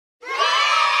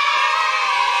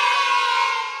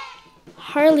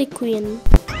Harley Quinn.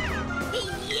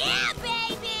 Yeah,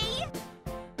 baby!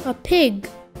 A pig.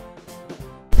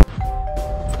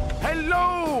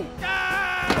 Hello!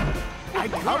 I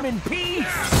come in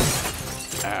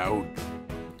peace! Out.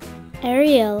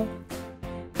 Ariel.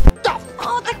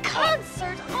 Oh, the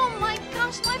concert! Oh my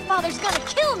gosh, my father's gonna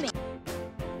kill me!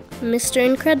 Mr.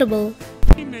 Incredible.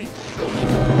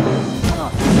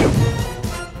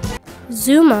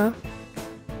 Zuma.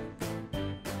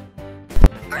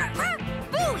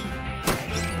 Booey!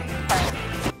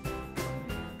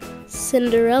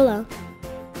 Cinderella.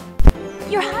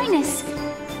 Your Highness!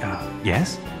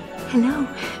 Yes? Hello.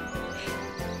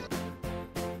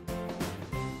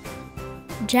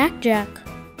 Jack Jack.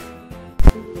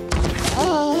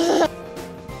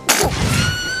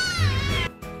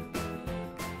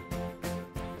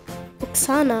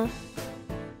 Oksana.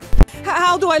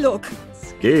 How do I look?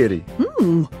 Scary.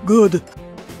 Good.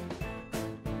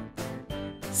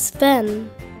 Sven.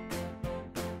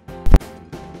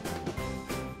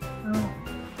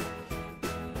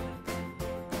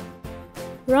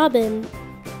 Robin.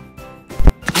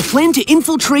 I plan to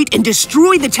infiltrate and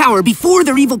destroy the tower before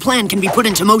their evil plan can be put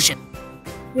into motion.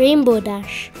 Rainbow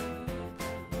Dash.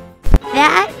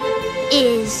 That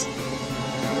is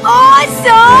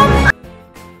awesome!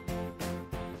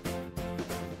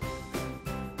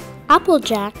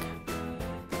 Applejack.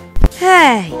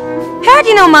 Hey, how'd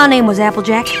you know my name was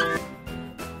Applejack?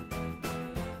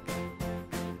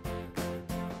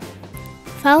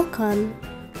 Falcon.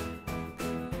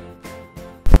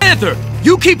 Panther,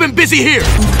 you keep him busy here!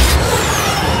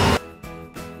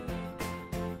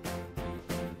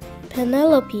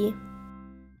 Penelope.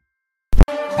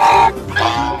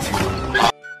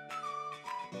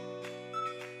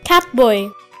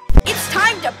 Catboy. It's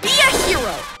time to be a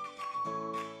hero!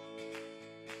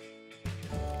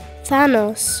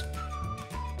 Thanos.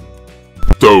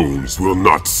 Stones will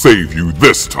not save you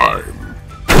this time.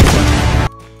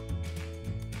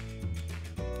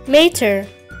 Mater.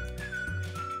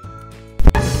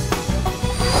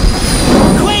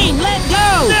 Queen, let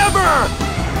go! Never!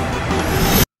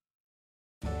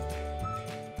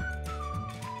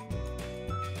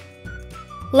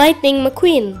 Lightning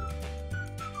McQueen.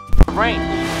 Range.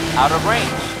 Out of range.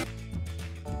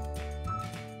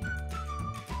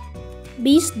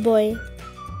 Beast Boy.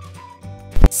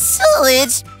 So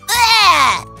it's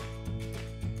that!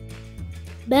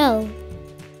 Belle.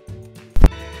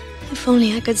 If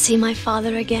only I could see my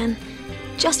father again.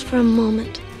 Just for a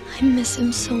moment. I miss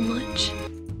him so much.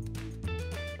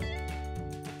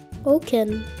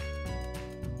 Oaken.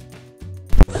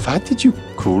 What did you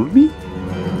call me?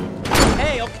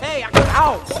 Hey, okay,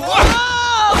 ow!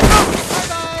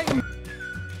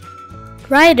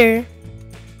 Ryder.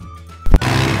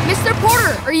 Mr.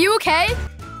 Porter, are you okay?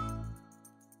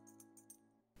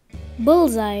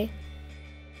 Bullseye.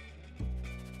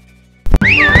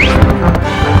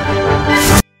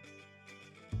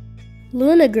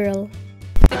 Luna Girl.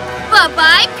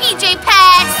 Bye-bye, PJ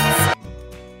Pests!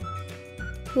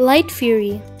 Light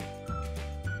Fury.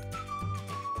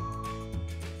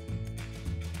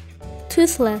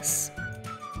 Toothless.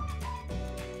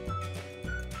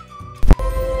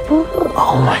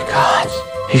 Oh my god,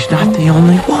 he's not the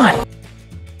only one.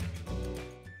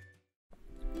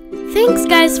 Thanks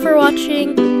guys for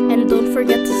watching, and don't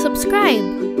forget to subscribe.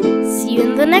 See you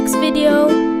in the next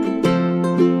video.